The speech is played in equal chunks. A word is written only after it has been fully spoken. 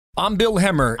I'm Bill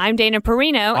Hemmer. I'm Dana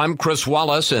Perino. I'm Chris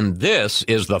Wallace, and this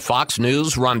is the Fox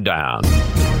News Rundown.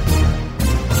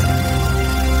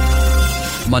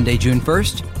 Monday, June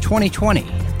 1st, 2020.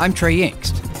 I'm Trey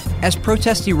Yingst. As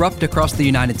protests erupt across the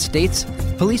United States,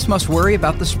 police must worry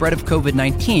about the spread of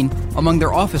COVID-19 among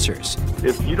their officers.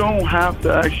 If you don't have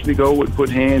to actually go and put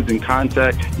hands in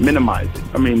contact, minimize it.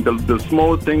 I mean, the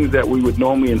small things that we would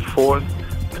normally enforce,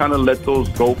 kind of let those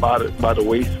go by the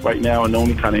waist right now and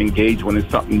only kind of engage when it's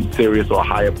something serious or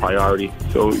higher priority.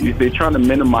 So they're trying to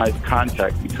minimize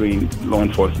contact between law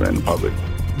enforcement and the public.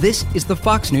 This is the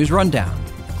Fox News Rundown.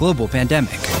 Global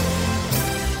pandemic.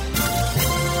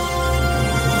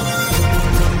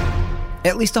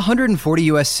 At least 140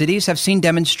 U.S. cities have seen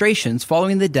demonstrations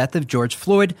following the death of George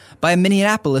Floyd by a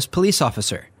Minneapolis police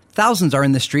officer. Thousands are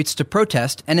in the streets to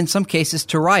protest and in some cases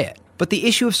to riot. But the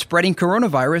issue of spreading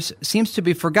coronavirus seems to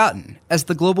be forgotten as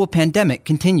the global pandemic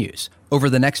continues. Over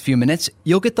the next few minutes,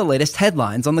 you'll get the latest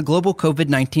headlines on the global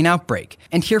COVID-19 outbreak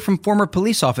and hear from former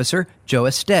police officer Joe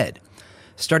Estede.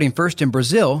 Starting first in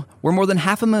Brazil, where more than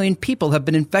 500,000 people have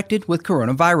been infected with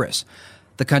coronavirus.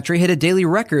 The country hit a daily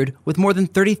record with more than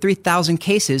 33,000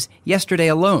 cases yesterday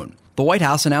alone. The White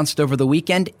House announced over the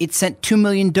weekend it sent 2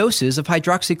 million doses of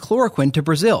hydroxychloroquine to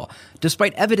Brazil,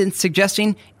 despite evidence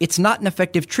suggesting it's not an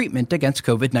effective treatment against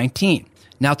COVID-19.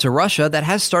 Now to Russia, that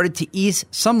has started to ease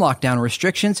some lockdown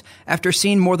restrictions after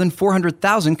seeing more than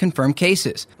 400,000 confirmed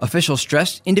cases. Officials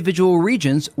stressed individual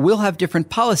regions will have different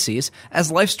policies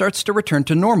as life starts to return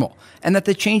to normal, and that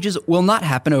the changes will not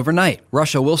happen overnight.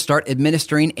 Russia will start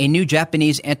administering a new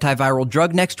Japanese antiviral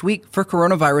drug next week for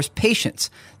coronavirus patients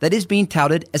that is being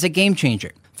touted as a game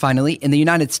changer. Finally, in the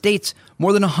United States,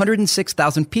 more than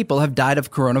 106,000 people have died of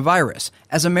coronavirus,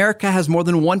 as America has more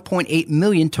than 1.8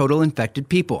 million total infected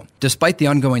people. Despite the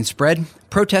ongoing spread,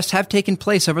 protests have taken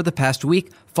place over the past week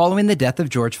following the death of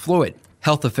George Floyd.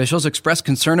 Health officials expressed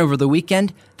concern over the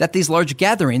weekend that these large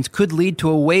gatherings could lead to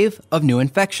a wave of new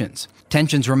infections.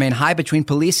 Tensions remain high between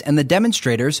police and the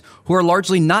demonstrators, who are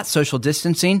largely not social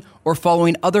distancing or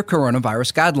following other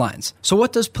coronavirus guidelines. So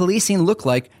what does policing look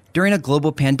like during a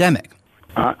global pandemic?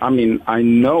 I mean, I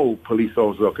know police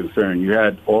officers are concerned. You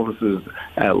had officers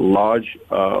at large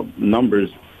numbers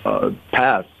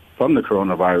pass from the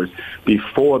coronavirus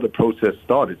before the protest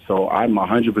started. So I'm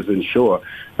 100% sure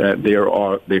that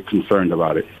they're concerned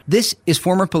about it. This is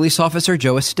former police officer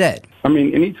Joe Estede. I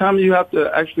mean, anytime you have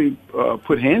to actually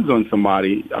put hands on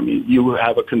somebody, I mean, you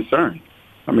have a concern.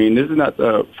 I mean, this is not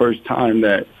the first time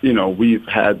that, we've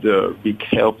had to be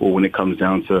careful when it comes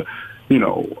down to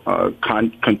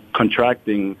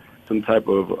contracting some type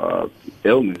of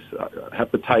illness,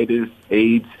 hepatitis,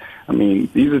 AIDS. I mean,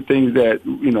 these are things that,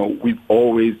 we've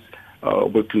always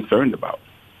were concerned about.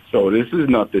 So this is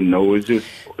nothing new. It's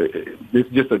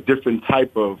just a different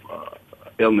type of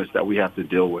illness that we have to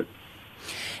deal with.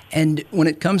 And when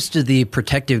it comes to the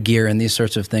protective gear and these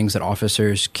sorts of things that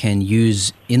officers can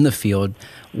use in the field,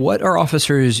 what are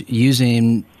officers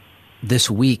using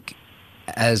this week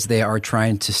as they are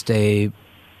trying to stay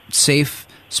safe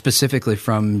specifically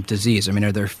from disease? I mean,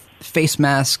 are there face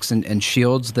masks and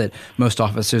shields that most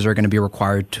officers are going to be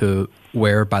required to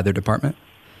wear by their department?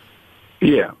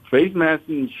 Yeah, face masks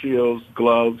and shields,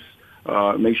 gloves,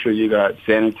 make sure you got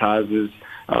sanitizers.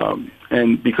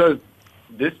 And because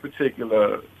this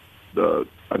particular,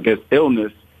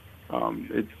 illness,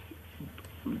 it's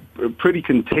pretty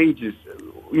contagious.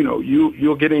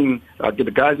 You're getting,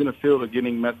 the guys in the field are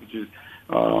getting messages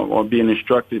or being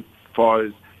instructed as far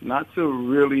as not to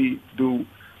really do,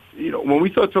 when we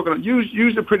start talking,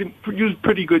 use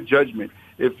pretty good judgment.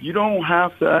 If you don't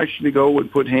have to actually go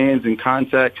and put hands in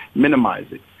contact, minimize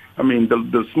it. I mean,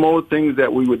 the small things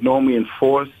that we would normally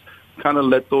enforce, kind of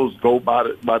let those go by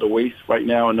the waist right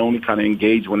now and only kind of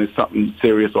engage when it's something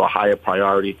serious or higher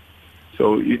priority.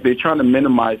 So they're trying to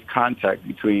minimize contact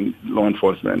between law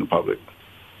enforcement and the public.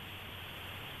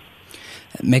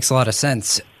 It makes a lot of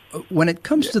sense. When it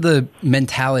comes to the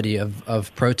mentality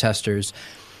of protesters,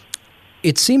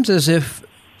 it seems as if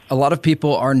a lot of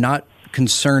people are not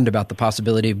concerned about the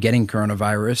possibility of getting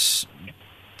coronavirus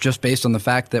just based on the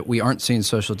fact that we aren't seeing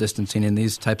social distancing in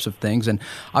these types of things. And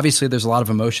obviously there's a lot of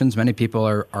emotions. Many people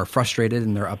are frustrated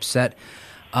and they're upset.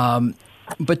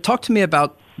 But talk to me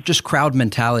about just crowd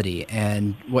mentality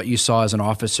and what you saw as an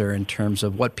officer in terms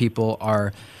of what people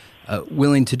are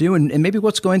willing to do and maybe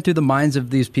what's going through the minds of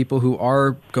these people who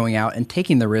are going out and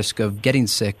taking the risk of getting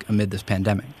sick amid this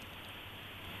pandemic.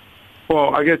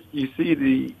 Well, I guess you see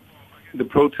the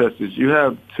protesters. You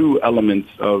have two elements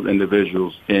of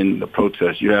individuals in the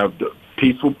protest. You have the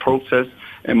peaceful protest,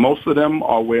 and most of them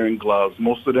are wearing gloves.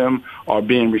 Most of them are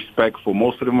being respectful.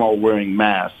 Most of them are wearing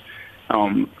masks.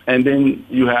 And then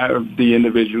you have the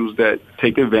individuals that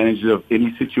take advantage of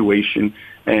any situation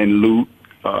and loot,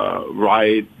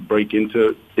 riot, break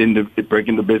into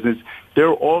business.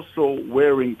 They're also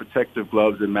wearing protective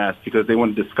gloves and masks because they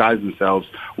want to disguise themselves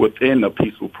within a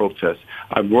peaceful protest.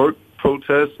 I work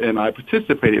protests and I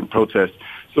participate in protests.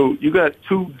 So you got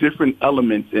two different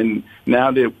elements, and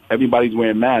now that everybody's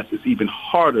wearing masks, it's even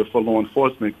harder for law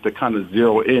enforcement to kind of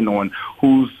zero in on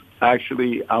who's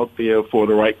actually out there for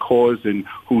the right cause and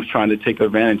who's trying to take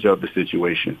advantage of the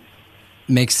situation.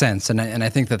 Makes sense. And I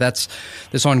think that's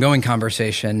this ongoing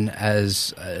conversation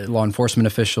as law enforcement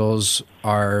officials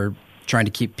are trying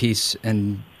to keep peace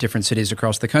in different cities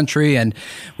across the country. And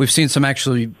we've seen some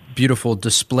actually beautiful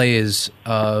displays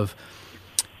of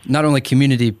not only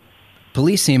community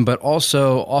policing, but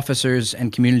also officers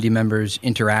and community members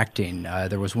interacting.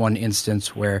 There was one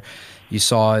instance where you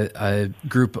saw a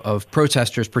group of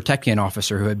protesters protecting an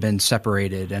officer who had been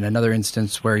separated, and another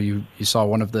instance where you saw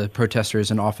one of the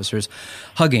protesters and officers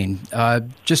hugging,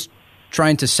 just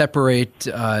trying to separate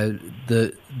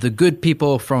the good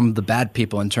people from the bad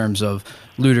people in terms of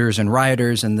looters and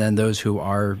rioters, and then those who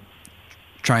are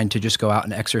trying to just go out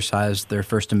and exercise their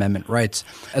First Amendment rights.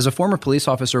 As a former police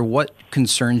officer, what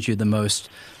concerns you the most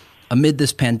amid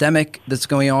this pandemic that's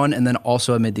going on, and then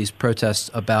also amid these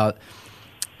protests about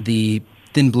the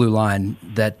thin blue line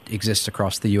that exists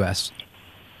across the U.S.?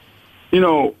 You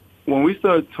know, when we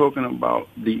started talking about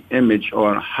the image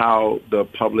on how the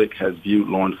public has viewed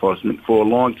law enforcement, for a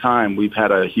long time we've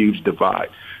had a huge divide.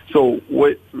 So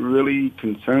what really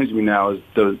concerns me now is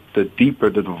the deeper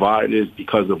the divide is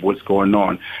because of what's going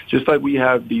on. Just like we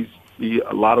have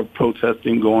a lot of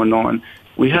protesting going on,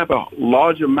 we have a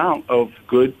large amount of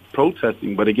good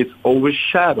protesting, but it gets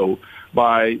overshadowed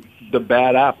by the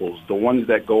bad apples, the ones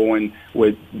that go in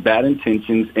with bad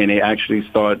intentions and they actually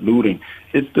start looting.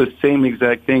 It's the same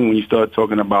exact thing when you start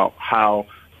talking about how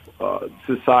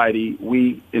society,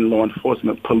 we in law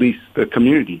enforcement, police the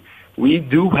community. We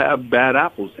do have bad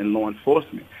apples in law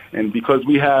enforcement. And because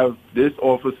we have this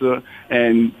officer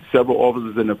and several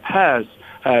officers in the past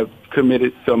have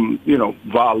committed some,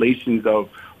 violations of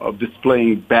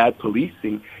displaying bad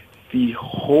policing, the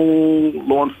whole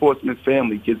law enforcement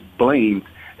family gets blamed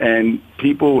and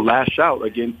people lash out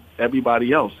against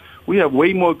everybody else. We have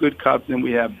way more good cops than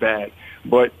we have bad.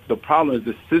 But the problem is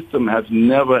the system has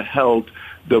never held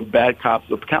the bad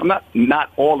cops accountable.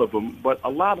 Not all of them, but a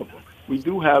lot of them. We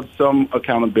do have some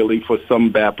accountability for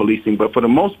some bad policing, but for the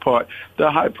most part, the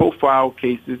high-profile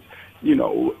cases,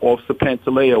 Officer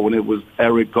Pantaleo when it was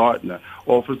Eric Gardner,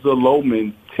 Officer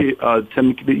Lohman,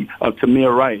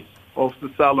 Tamir Rice, Officer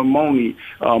Salamoni,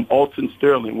 Alton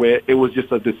Sterling, where it was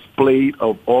just a display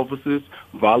of officers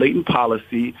violating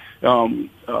policy,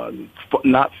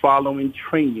 not following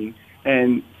training,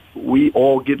 and we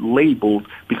all get labeled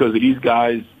because these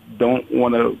guys don't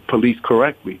want to police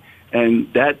correctly.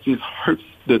 And that just hurts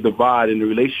the divide in the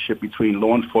relationship between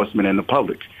law enforcement and the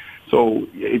public. So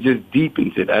it just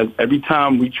deepens it. As every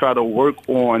time we try to work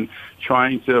on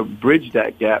trying to bridge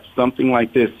that gap, something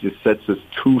like this just sets us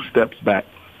two steps back.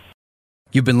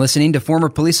 You've been listening to former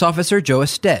police officer Joe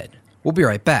Ested. We'll be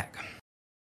right back.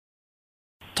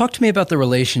 Talk to me about the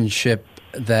relationship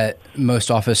that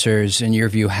most officers, in your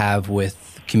view, have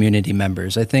with community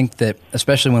members. I think that,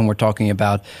 especially when we're talking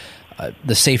about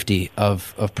the safety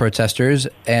of protesters,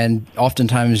 and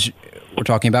oftentimes we're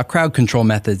talking about crowd control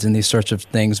methods and these sorts of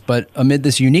things, but amid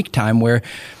this unique time where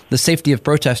the safety of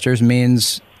protesters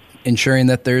means ensuring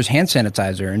that there's hand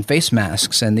sanitizer and face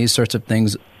masks and these sorts of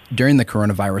things during the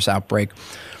coronavirus outbreak.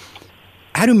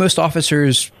 How do most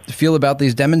officers feel about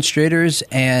these demonstrators,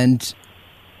 and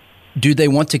do they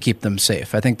want to keep them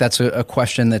safe? I think that's a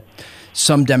question that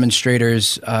some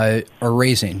demonstrators are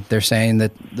raising. They're saying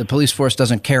that the police force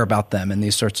doesn't care about them and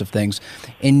these sorts of things.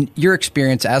 In your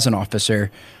experience as an officer,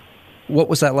 what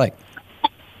was that like?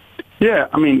 Yeah,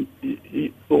 I mean,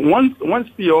 once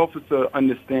the officer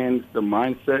understands the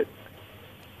mindset,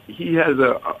 he has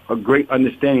a great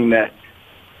understanding that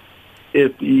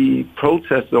if the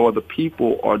protester or the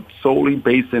people are solely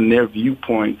basing their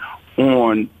viewpoint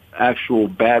on actual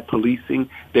bad policing,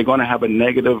 they're going to have a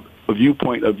negative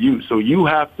viewpoint of you. So you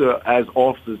have to, as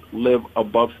officers, live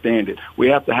above standard. We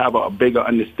have to have a bigger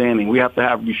understanding. We have to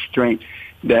have restraint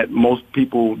that most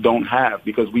people don't have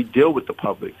because we deal with the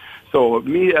public. So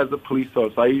me as a police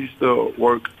officer, I used to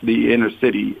work the inner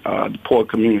city, the poor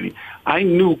community. I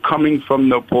knew coming from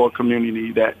the poor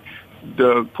community that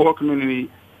the poor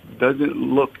community doesn't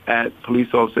look at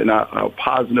police officers in a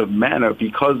positive manner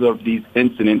because of these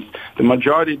incidents. The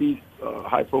majority of these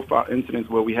high-profile incidents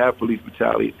where we have police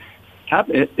brutality,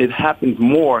 it happens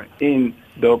more in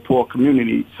the poor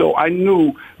community. So I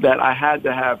knew that I had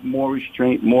to have more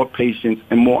restraint, more patience,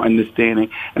 and more understanding.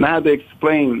 And I had to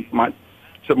explain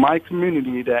to my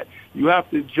community that you have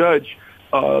to judge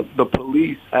the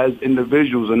police as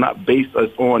individuals and not base us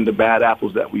on the bad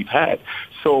apples that we've had.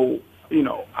 So,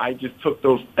 I just took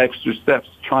those extra steps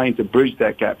trying to bridge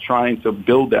that gap, trying to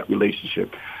build that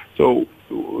relationship. So,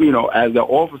 as an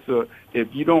officer, if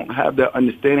you don't have that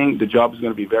understanding, the job is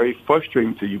going to be very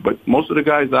frustrating to you. But most of the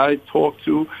guys I talk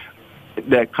to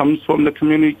that comes from the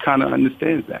community kind of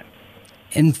understands that.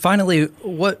 And finally,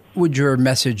 what would your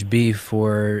message be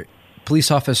for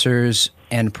police officers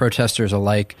and protesters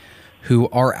alike who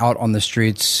are out on the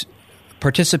streets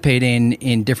participating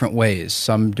in different ways,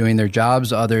 some doing their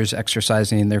jobs, others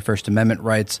exercising their First Amendment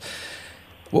rights?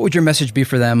 What would your message be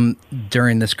for them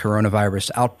during this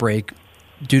coronavirus outbreak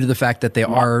due to the fact that they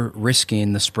are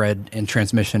risking the spread and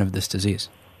transmission of this disease?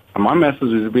 My message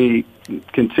would be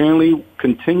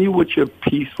continue with your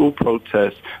peaceful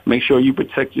protest. Make sure you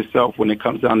protect yourself when it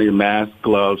comes down to your mask,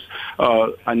 gloves.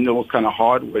 I know it's kind of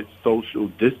hard with social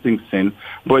distancing,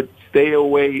 but stay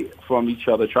away from each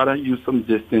other. Try to use some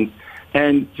distance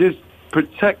and just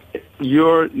protect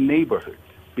your neighborhood,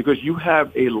 because you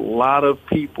have a lot of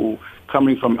people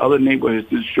coming from other neighborhoods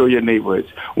to destroy your neighborhoods.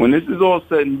 When this is all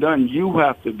said and done, you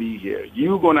have to be here.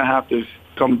 You're going to have to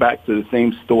come back to the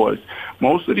same stores.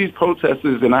 Most of these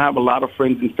protesters, and I have a lot of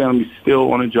friends and family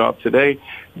still on the job today,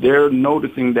 they're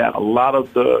noticing that a lot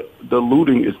of the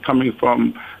looting is coming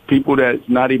from people that's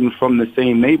not even from the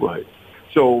same neighborhood.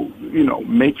 So,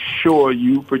 make sure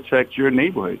you protect your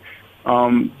neighborhood.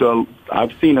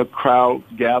 I've seen a crowd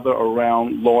gather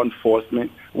around law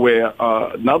enforcement where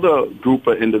another group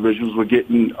of individuals were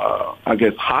getting,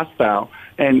 hostile.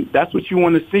 And that's what you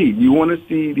want to see. You want to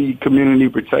see the community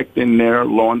protecting their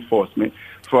law enforcement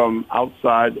from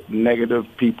outside negative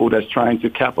people that's trying to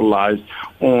capitalize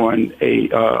on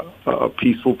a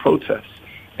peaceful protest.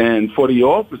 And for the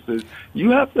officers, you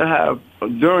have to have,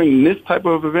 during this type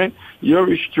of event, your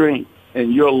restraint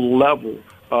and your level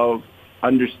of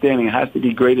understanding has to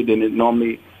be greater than it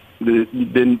normally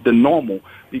than the normal,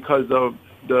 because of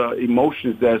the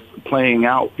emotions that's playing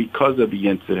out because of the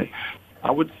incident.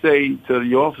 I would say to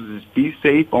the officers, be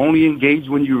safe. Only engage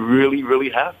when you really,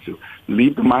 really have to.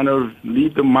 Leave the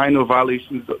minor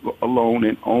violations alone,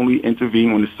 and only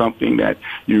intervene when it's something that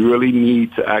you really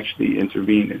need to actually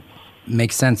intervene in.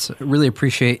 Makes sense. Really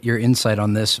appreciate your insight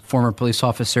on this. Former police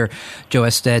officer Joe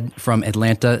Ested from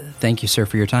Atlanta. Thank you, sir,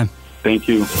 for your time. Thank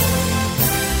you.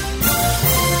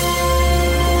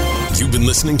 You've been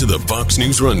listening to the Fox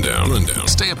News Rundown.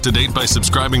 Stay up to date by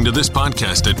subscribing to this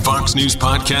podcast at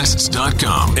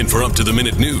foxnewspodcasts.com. And for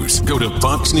up-to-the-minute news, go to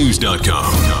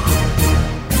foxnews.com.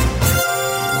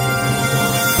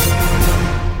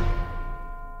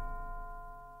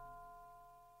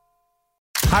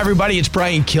 Hi, everybody. It's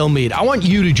Brian Kilmeade. I want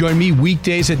you to join me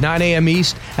weekdays at 9 a.m.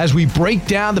 East as we break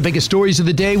down the biggest stories of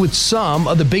the day with some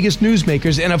of the biggest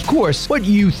newsmakers and, of course, what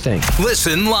you think.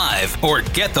 Listen live or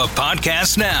get the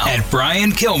podcast now at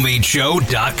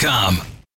BrianKilmeadeShow.com.